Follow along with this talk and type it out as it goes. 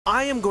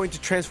I am going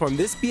to transform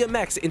this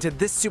BMX into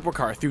this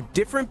supercar through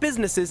different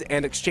businesses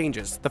and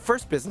exchanges. The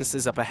first business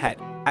is up ahead.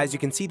 As you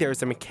can see, there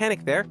is a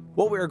mechanic there.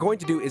 What we are going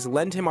to do is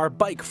lend him our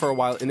bike for a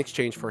while in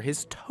exchange for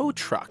his tow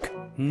truck.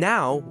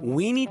 Now,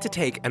 we need to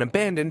take an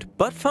abandoned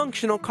but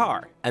functional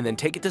car and then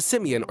take it to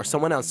Simeon or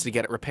someone else to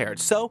get it repaired.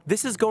 So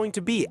this is going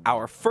to be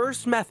our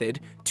first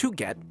method to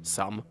get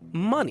some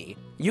money.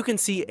 You can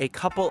see a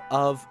couple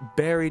of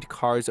buried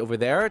cars over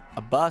there,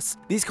 a bus.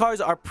 These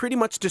cars are pretty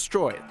much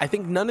destroyed. I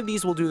think none of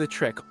these will do the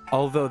trick,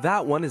 although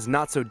that one is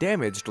not so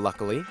damaged,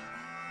 luckily.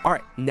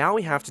 Alright, now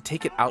we have to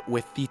take it out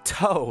with the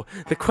tow.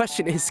 The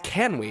question is,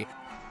 can we?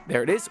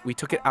 There it is, we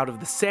took it out of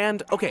the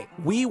sand. Okay,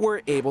 we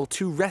were able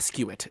to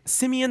rescue it.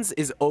 Simeon's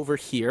is over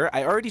here.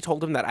 I already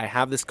told him that I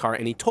have this car,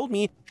 and he told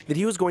me that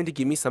he was going to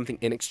give me something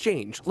in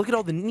exchange. Look at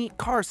all the neat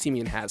cars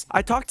Simeon has.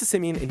 I talked to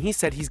Simeon, and he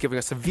said he's giving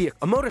us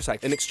a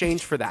motorcycle in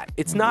exchange for that.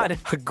 It's not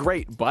a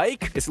great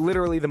bike. It's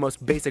literally the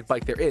most basic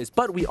bike there is,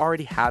 but we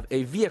already have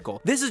a vehicle.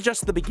 This is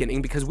just the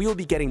beginning because we will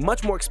be getting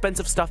much more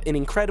expensive stuff in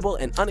incredible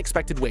and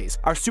unexpected ways.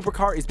 Our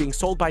supercar is being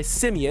sold by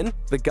Simeon,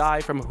 the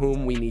guy from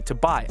whom we need to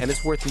buy, and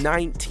it's worth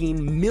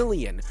 19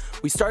 million.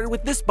 We started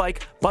with this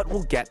bike, but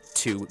we'll get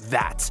to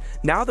that.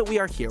 Now that we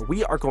are here,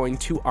 we are going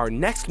to our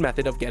next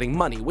method of getting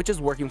money, which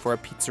is working for a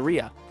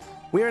pizzeria.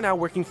 We are now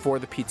working for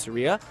the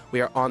pizzeria.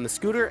 We are on the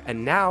scooter,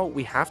 and now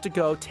we have to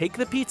go take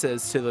the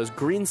pizzas to those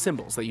green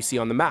symbols that you see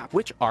on the map,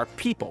 which are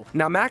people.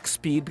 Now, max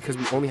speed, because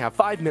we only have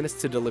 5 minutes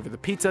to deliver the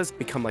pizzas,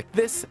 we come like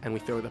this, and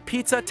we throw the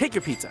pizza. Take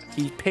your pizza.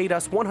 He paid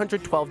us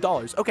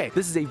 $112. Okay,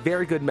 this is a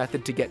very good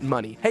method to get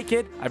money. Hey,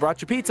 kid, I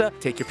brought your pizza.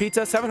 Take your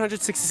pizza,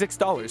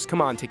 $766.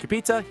 Come on, take your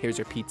pizza. Here's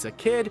your pizza,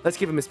 kid. Let's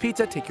give him his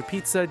pizza. Take your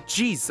pizza.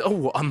 Jeez,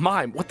 oh, a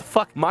mime. What the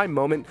fuck? Mime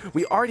moment.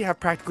 We already have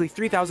practically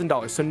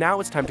 $3,000, so now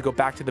it's time to go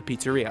back to the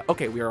pizzeria.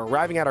 Okay, we are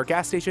arriving at our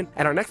gas station,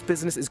 and our next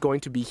business is going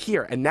to be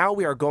here, and now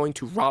we are going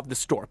to rob the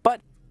store. But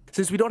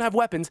since we don't have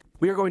weapons,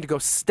 we are going to go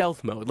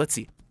stealth mode. Let's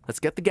see. Let's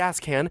get the gas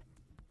can.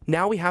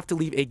 Now we have to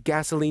leave a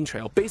gasoline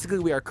trail. Basically,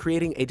 we are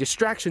creating a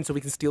distraction so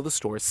we can steal the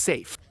store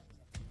safe.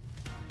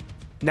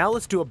 Now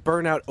let's do a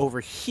burnout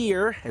over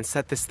here and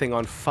set this thing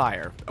on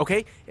fire.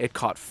 Okay, it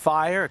caught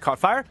fire,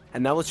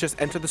 and now let's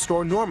just enter the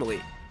store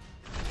normally.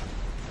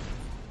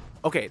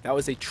 Okay, that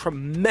was a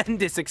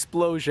tremendous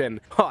explosion.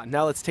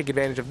 Now let's take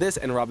advantage of this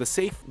and rob the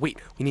safe. Wait,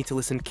 we need to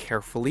listen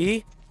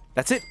carefully.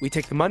 That's it. We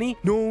take the money.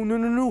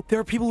 No. There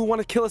are people who want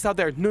to kill us out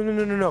there.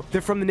 No. They're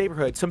from the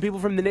neighborhood. Some people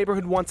from the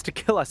neighborhood wants to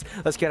kill us.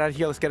 Let's get out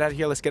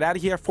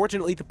of here.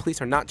 Fortunately, the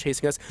police are not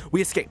chasing us. We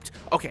escaped.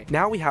 Okay,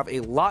 now we have a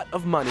lot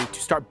of money to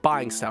start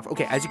buying stuff.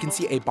 Okay, as you can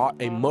see, I bought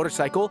a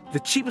motorcycle, the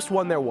cheapest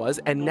one there was,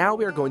 and now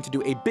we are going to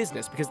do a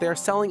business because they are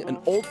selling an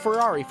old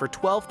Ferrari for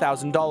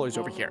 $12,000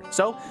 over here.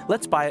 So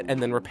let's buy it and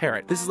then repair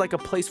it. This is like a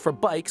place for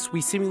bikes.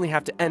 We seemingly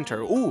have to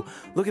enter. Ooh,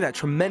 look at that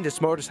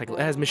tremendous motorcycle.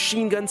 It has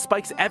machine gun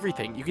spikes,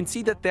 everything. You can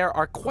see that there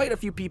are quite a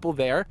few people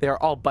there. They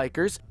are all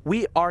bikers.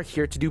 We are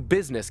here to do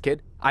business,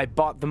 kid. I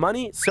bought the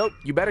money, so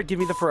you better give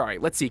me the Ferrari.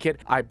 Let's see, kid.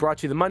 I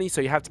brought you the money, so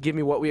you have to give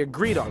me what we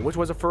agreed on, which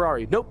was a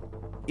Ferrari.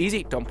 Nope.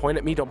 Easy. Don't point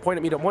at me.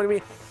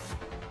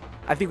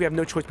 I think we have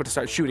no choice but to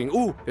start shooting.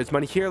 Ooh, there's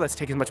money here. Let's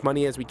take as much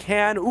money as we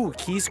can. Ooh,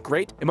 keys.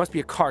 Great. It must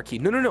be a car key.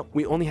 No.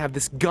 We only have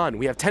this gun.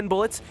 We have 10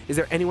 bullets. Is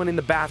there anyone in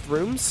the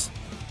bathrooms?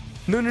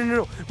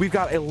 No. We've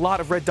got a lot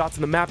of red dots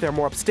on the map. There are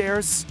more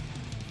upstairs.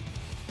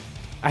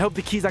 I hope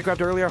the keys I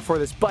grabbed earlier are for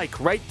this bike,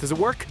 right? Does it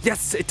work?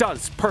 Yes, it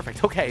does.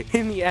 Perfect. Okay.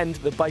 In the end,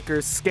 the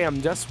bikers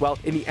scammed us. Well,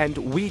 in the end,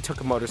 we took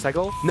a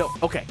motorcycle. No.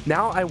 Okay.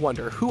 Now I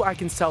wonder who I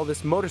can sell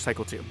this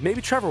motorcycle to.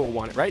 Maybe Trevor will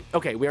want it, right?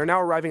 Okay. We are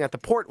now arriving at the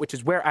port, which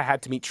is where I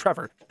had to meet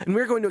Trevor. And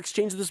we're going to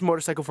exchange this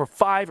motorcycle for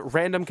 5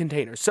 random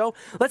containers. So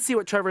let's see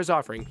what Trevor is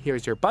offering.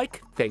 Here's your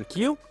bike. Thank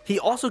you. He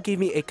also gave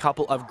me a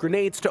couple of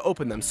grenades to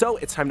open them. So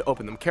it's time to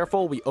open them.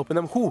 Careful. We open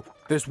them. Ooh,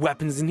 there's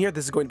weapons in here.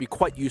 This is going to be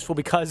quite useful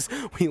because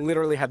we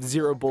literally have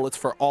 0 bullets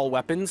for all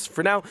weapons.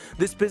 For now,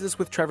 this business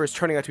with Trevor is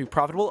turning out to be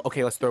profitable.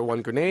 Okay, let's throw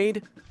 1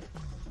 grenade.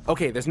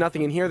 Okay, there's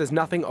nothing in here. There's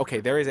nothing. Okay,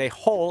 there is a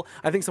hole.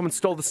 I think someone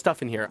stole the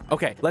stuff in here.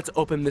 Okay, let's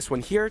open this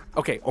one here.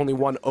 Okay, only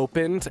 1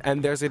 opened,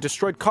 and there's a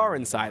destroyed car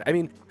inside. I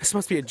mean, this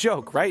must be a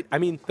joke, right? I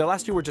mean, the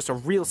last 2 were just a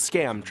real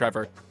scam,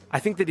 Trevor. I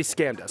think that he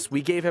scammed us.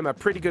 We gave him a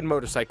pretty good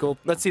motorcycle.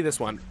 Let's see this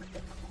one.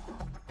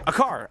 A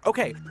car.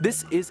 Okay,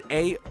 this is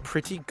a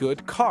pretty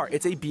good car.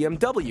 It's a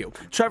BMW.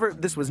 Trevor,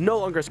 this was no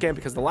longer a scam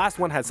because the last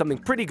one had something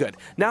pretty good.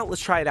 Now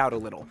let's try it out a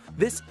little.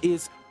 This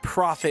is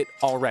profit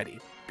already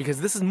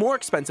because this is more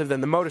expensive than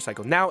the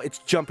motorcycle. Now it's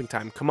jumping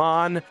time. Come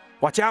on.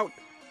 Watch out.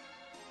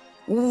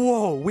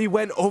 Whoa, we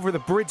went over the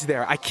bridge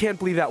there. I can't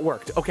believe that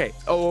worked. Okay.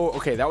 Oh,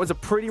 okay. That was a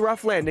pretty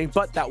rough landing,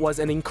 but that was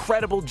an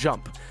incredible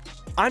jump.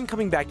 I'm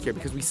coming back here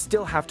because we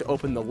still have to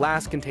open the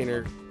last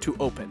container to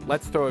open.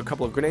 Let's throw a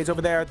couple of grenades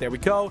over there. There we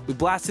go. We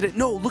blasted it.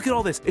 No, look at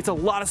all this. It's a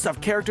lot of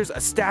stuff. Characters,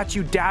 a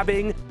statue,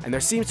 dabbing, and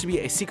there seems to be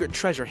a secret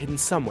treasure hidden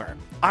somewhere.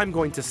 I'm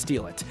going to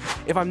steal it.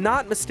 If I'm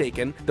not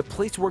mistaken, the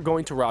place we're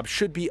going to rob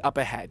should be up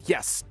ahead.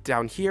 Yes,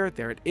 down here.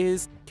 There it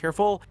is.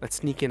 Careful. Let's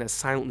sneak in as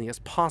silently as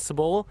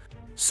possible.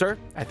 Sir,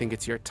 I think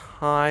it's your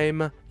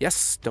time.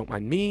 Yes, don't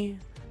mind me.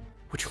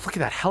 Would you look at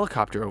that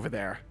helicopter over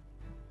there?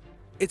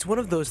 It's one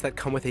of those that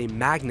come with a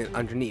magnet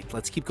underneath.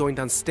 Let's keep going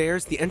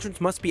downstairs. The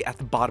entrance must be at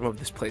the bottom of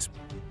this place.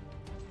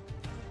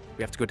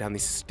 We have to go down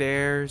these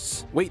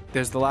stairs. Wait,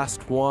 there's the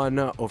last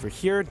one over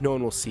here. No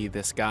one will see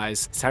this,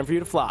 guys. It's time for you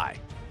to fly.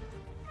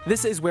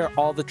 This is where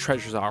all the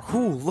treasures are.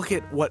 Ooh, look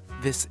at what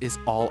this is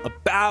all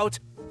about.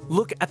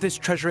 Look at this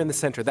treasure in the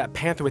center. That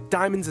panther with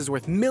diamonds is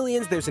worth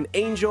millions. There's an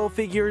angel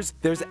figures.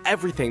 There's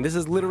everything. This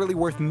is literally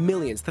worth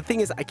millions. The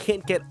thing is, I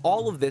can't get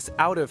all of this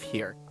out of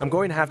here. I'm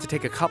going to have to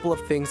take a couple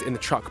of things in the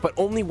truck, but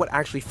only what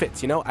actually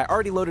fits, you know? I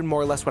already loaded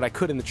more or less what I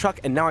could in the truck,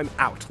 and now I'm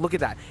out. Look at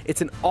that.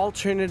 It's an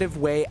alternative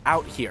way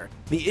out here.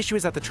 The issue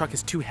is that the truck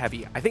is too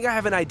heavy. I think I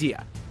have an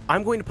idea.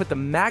 I'm going to put the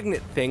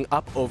magnet thing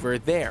up over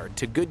there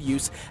to good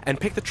use and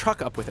pick the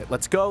truck up with it.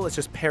 Let's go. Let's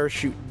just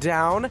parachute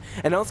down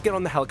and now let's get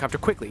on the helicopter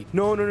quickly.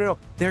 No, no, no, no.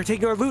 They're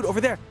taking our loot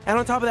over there. And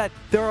on top of that,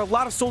 there are a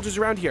lot of soldiers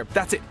around here.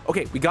 That's it.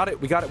 Okay, we got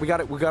it. We got it. We got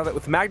it. We got it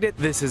with the magnet.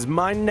 This is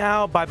mine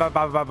now. Bye, bye,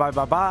 bye, bye, bye,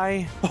 bye,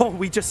 bye. Oh,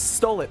 we just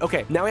stole it.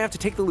 Okay, now we have to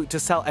take the loot to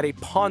sell at a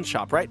pawn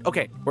shop, right?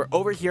 Okay, we're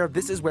over here.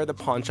 This is where the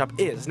pawn shop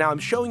is. Now I'm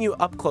showing you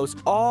up close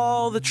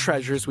all the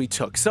treasures we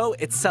took. So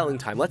it's selling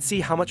time. Let's see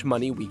how much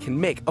money we can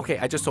make. Okay,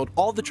 I just sold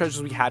all the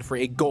treasures we had for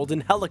a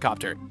golden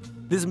helicopter.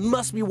 This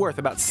must be worth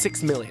about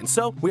 6 million.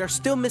 So we are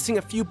still missing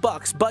a few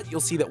bucks, but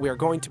you'll see that we are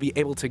going to be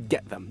able to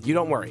get them. You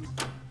don't worry.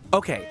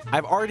 Okay,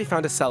 I've already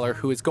found a seller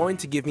who is going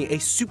to give me a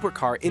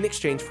supercar in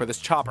exchange for this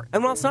chopper.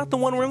 And while it's not the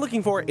one we're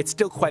looking for, it's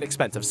still quite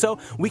expensive. So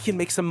we can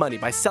make some money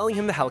by selling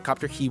him the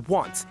helicopter he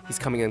wants. He's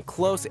coming in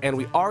close and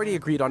we already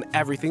agreed on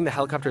everything. The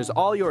helicopter is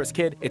all yours,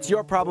 kid. It's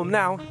your problem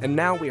now. And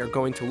now we are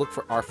going to look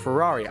for our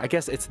Ferrari. I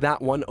guess it's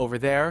that one over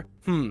there.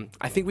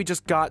 I think we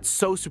just got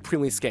so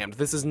supremely scammed.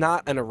 This is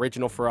not an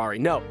original Ferrari,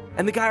 no.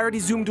 And the guy already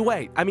zoomed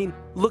away. I mean,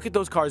 look at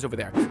those cars over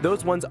there.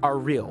 Those ones are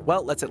real.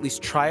 Well, let's at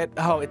least try it.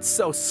 Oh, it's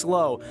so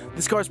slow.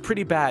 This car is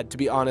pretty bad, to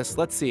be honest.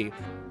 Let's see.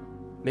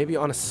 Maybe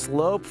on a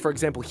slope, for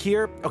example,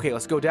 here. Okay,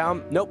 let's go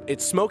down. Nope,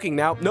 it's smoking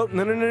now. Nope,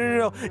 no, no, no, no,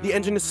 no. The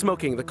engine is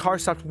smoking. The car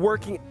stopped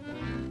working.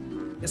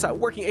 It's not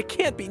working. It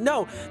can't be.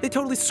 No, they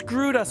totally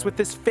screwed us with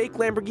this fake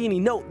Lamborghini.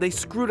 No, they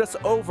screwed us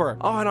over.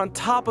 Oh, and on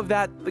top of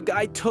that, the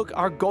guy took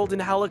our golden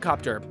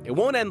helicopter. It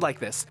won't end like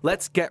this.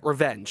 Let's get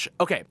revenge.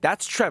 Okay,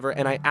 that's Trevor,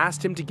 and I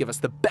asked him to give us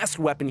the best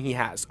weapon he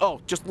has.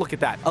 Oh, just look at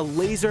that. A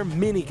laser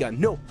minigun.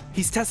 No,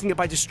 he's testing it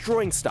by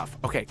destroying stuff.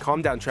 Okay,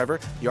 calm down, Trevor.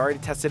 You already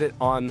tested it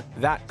on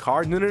that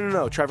car. No, no, no,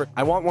 no, Trevor.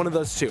 I want one of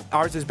those too.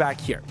 Ours is back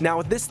here. Now,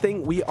 with this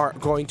thing, we are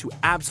going to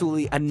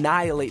absolutely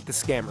annihilate the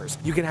scammers.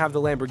 You can have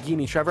the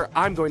Lamborghini, Trevor.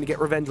 I'm going to get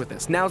revenge with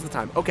this. Now's the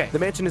time. Okay, the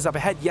mansion is up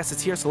ahead. Yes,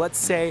 it's here. So let's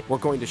say we're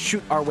going to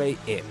shoot our way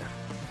in.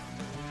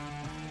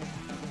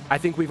 I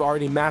think we've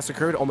already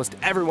massacred almost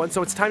everyone,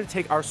 so it's time to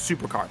take our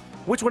supercar.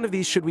 Which one of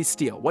these should we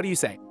steal? What do you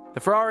say? The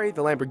Ferrari,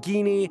 the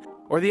Lamborghini,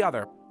 or the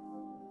other?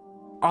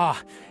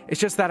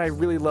 It's just that I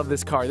really love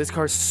this car. This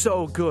car is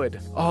so good.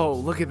 Oh,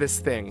 look at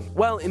this thing.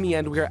 Well, in the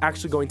end, we are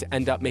actually going to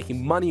end up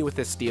making money with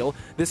this deal.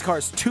 This car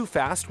is too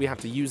fast. We have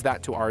to use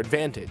that to our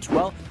advantage.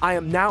 Well, I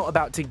am now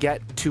about to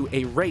get to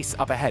a race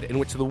up ahead in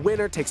which the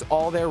winner takes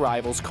all their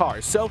rivals'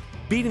 cars. So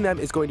beating them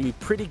is going to be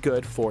pretty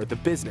good for the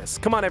business.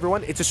 Come on,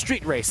 everyone. It's a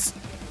street race.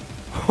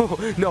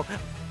 Oh, no.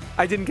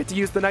 I didn't get to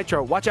use the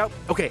nitro. Watch out.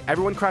 Okay,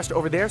 everyone crashed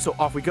over there, so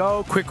off we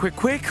go. Quick, quick,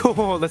 quick.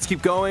 Oh, let's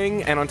keep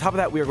going. And on top of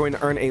that, we are going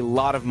to earn a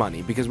lot of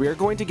money because we are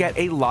going to get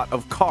a lot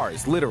of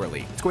cars,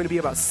 literally. It's going to be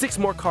about 6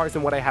 more cars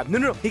than what I have. No,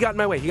 no, no. He got in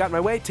my way. He got in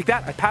my way. Take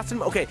that. I passed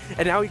him. Okay,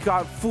 and now he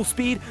got full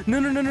speed. No,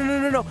 no, no, no, no,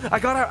 no, no. I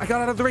got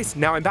out of the race.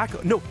 Now I'm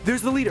back. No,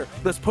 there's the leader.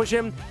 Let's push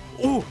him.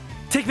 Ooh.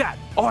 Take that.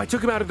 Oh, I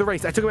took him out of the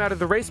race.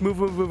 Move,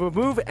 move, move, move,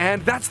 move.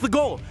 And that's the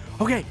goal.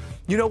 Okay.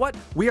 You know what?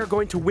 We are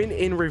going to win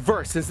in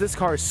reverse since this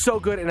car is so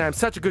good and I'm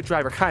such a good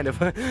driver, kind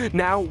of.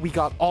 Now we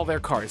got all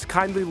their cars.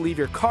 Kindly leave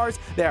your cars.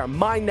 They are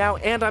mine now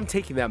and I'm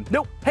taking them.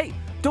 Nope. Hey,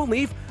 don't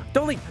leave.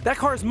 Don't leave. That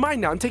car is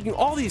mine now. I'm taking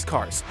all these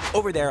cars.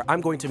 Over there,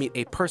 I'm going to meet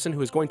a person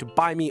who is going to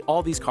buy me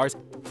all these cars.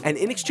 And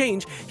in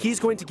exchange, he's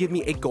going to give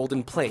me a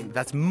golden plane.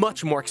 That's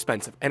much more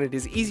expensive. And it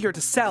is easier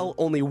to sell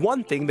only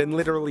one thing than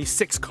literally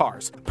 6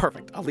 cars.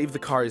 Perfect. I'll leave the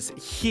cars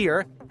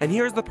here. And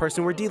here's the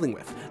person we're dealing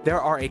with.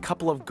 There are a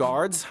couple of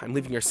guards. I'm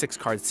leaving your 6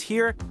 cards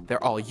here.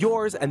 They're all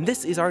yours. And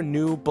this is our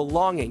new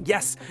belonging.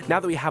 Yes, now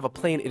that we have a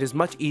plane, it is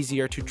much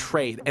easier to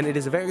trade. And it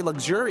is a very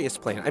luxurious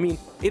plane. I mean,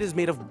 it is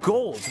made of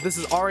gold. This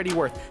is already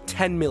worth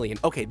 10 million.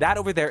 Okay, that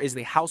over there is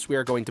the house we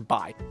are going to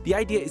buy. The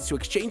idea is to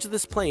exchange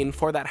this plane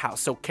for that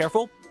house. So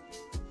careful.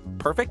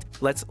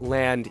 Perfect. Let's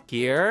land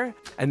here.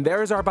 And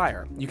there's our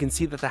buyer. You can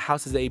see that the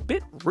house is a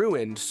bit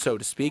ruined, so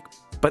to speak.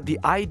 But the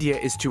idea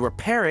is to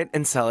repair it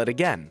and sell it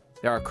again.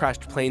 There are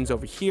crashed planes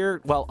over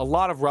here. Well, a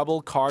lot of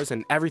rubble, cars,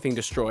 and everything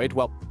destroyed.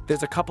 Well,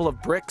 there's a couple of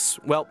bricks.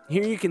 Well,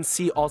 here you can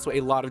see also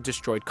a lot of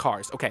destroyed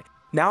cars. Okay,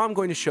 now I'm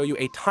going to show you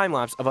a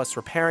time-lapse of us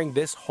repairing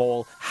this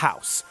whole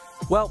house.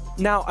 Well,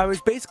 now I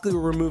was basically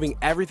removing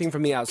everything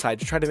from the outside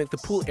to try to make the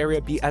pool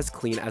area be as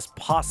clean as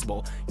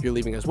possible. You're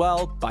leaving as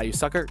well? Bye, you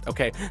sucker.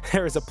 Okay,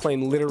 there is a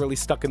plane literally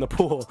stuck in the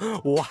pool.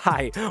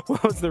 Why?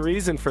 What was the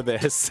reason for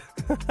this?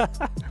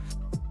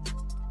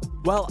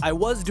 Well, I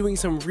was doing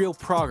some real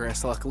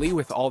progress, luckily,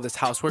 with all this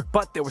housework,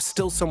 but there was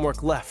still some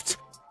work left.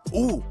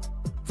 Ooh,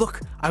 look,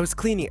 I was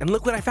cleaning, and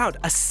look what I found,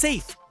 a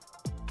safe.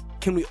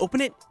 Can we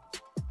open it?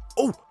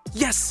 Oh,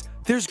 yes,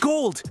 there's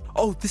gold.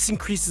 Oh, this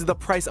increases the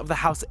price of the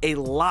house a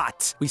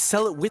lot. We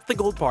sell it with the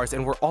gold bars,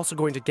 and we're also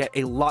going to get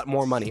a lot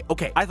more money.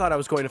 Okay, I thought I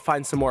was going to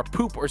find some more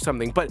poop or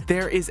something, but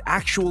there is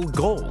actual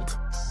gold.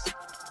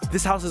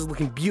 This house is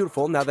looking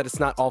beautiful now that it's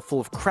not all full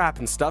of crap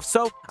and stuff,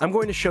 so I'm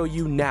going to show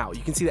you now.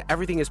 You can see that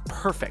everything is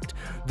perfect.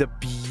 The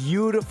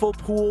beautiful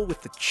pool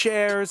with the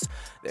chairs,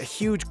 the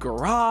huge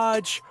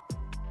garage.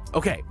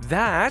 Okay,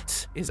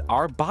 that is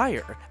our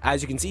buyer.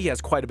 As you can see, he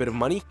has quite a bit of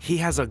money. He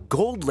has a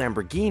gold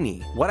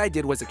Lamborghini. What I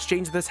did was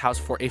exchange this house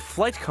for a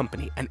flight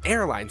company, an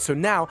airline. So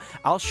now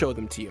I'll show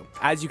them to you.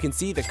 As you can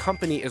see, the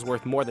company is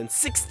worth more than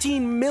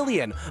 16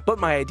 million, but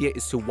my idea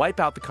is to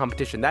wipe out the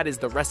competition. That is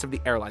the rest of the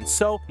airlines.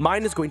 So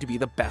mine is going to be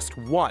the best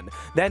one.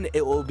 Then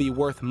it will be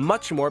worth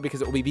much more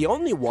because it will be the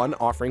only one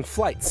offering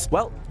flights.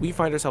 Well, we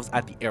find ourselves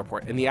at the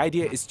airport, and the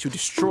idea is to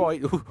destroy,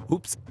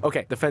 oops.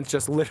 Okay, the fence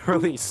just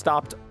literally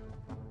stopped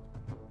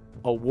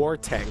a war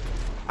tank.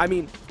 I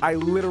mean, I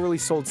literally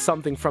sold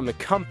something from the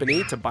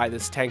company to buy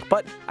this tank,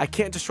 but I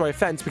can't destroy a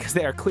fence because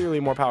they are clearly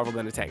more powerful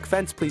than a tank.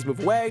 Fence, please move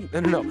away.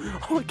 No.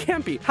 Oh, it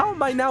can't be. How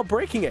am I now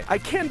breaking it? I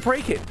can't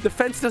break it. The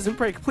fence doesn't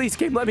break. Please,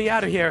 game, let me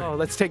out of here. Oh,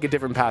 let's take a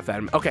different path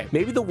then. Okay,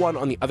 maybe the one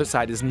on the other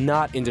side is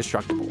not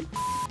indestructible.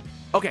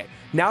 Okay,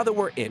 now that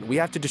we're in, we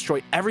have to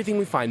destroy everything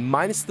we find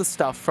minus the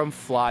stuff from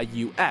Fly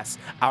US,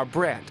 our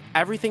brand.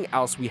 Everything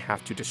else we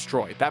have to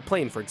destroy. That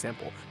plane, for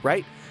example,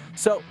 right?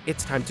 So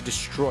it's time to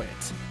destroy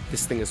it.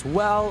 This thing as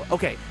well.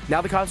 Okay,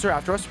 now the cops are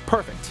after us.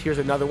 Perfect. Here's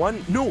another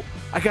one. No,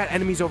 I got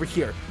enemies over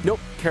here. Nope,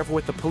 careful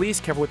with the police,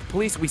 careful with the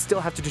police. We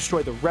still have to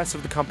destroy the rest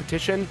of the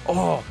competition.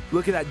 Oh,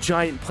 look at that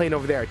giant plane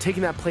over there.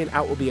 Taking that plane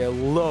out will be a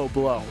low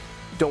blow.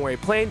 Don't worry,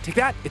 plane, take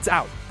that, it's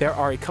out. There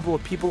are a couple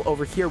of people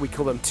over here, we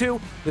killed them too.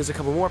 There's a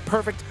couple more,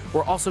 perfect.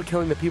 We're also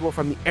killing the people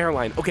from the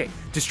airline. Okay,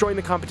 destroying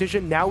the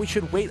competition, now we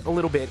should wait a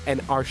little bit and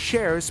our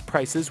shares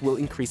prices will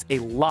increase a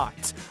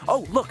lot.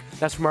 Oh, look,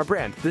 that's from our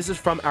brand. This is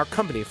from our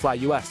company, Fly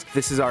US.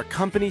 This is our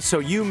company, so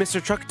you,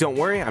 Mr. Truck, don't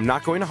worry, I'm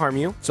not going to harm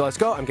you. So let's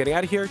go, I'm getting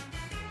out of here.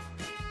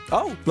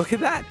 Oh, look at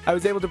that. I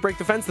was able to break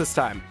the fence this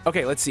time.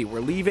 Okay, let's see,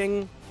 we're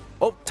leaving.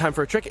 Oh, time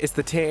for a trick, it's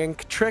the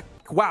tank trick.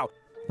 Wow.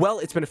 Well,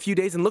 it's been a few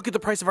days and look at the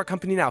price of our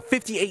company now,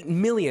 58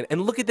 million.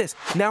 And look at this,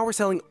 now we're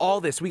selling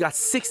all this. We got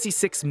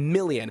 66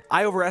 million.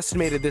 I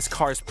overestimated this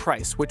car's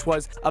price, which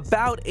was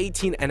about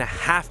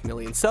 18.5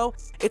 million. So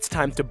it's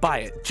time to buy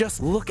it.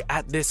 Just look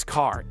at this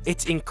car.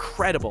 It's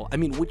incredible. I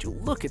mean, would you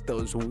look at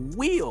those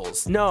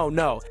wheels?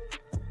 No.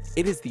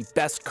 It is the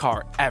best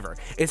car ever.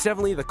 It's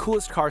definitely the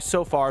coolest car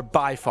so far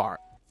by far.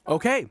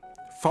 Okay.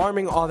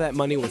 Farming all that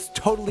money was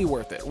totally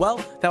worth it.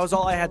 Well, that was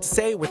all I had to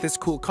say with this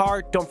cool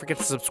car. Don't forget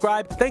to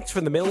subscribe. Thanks for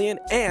the million,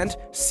 and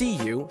see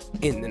you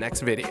in the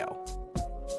next video.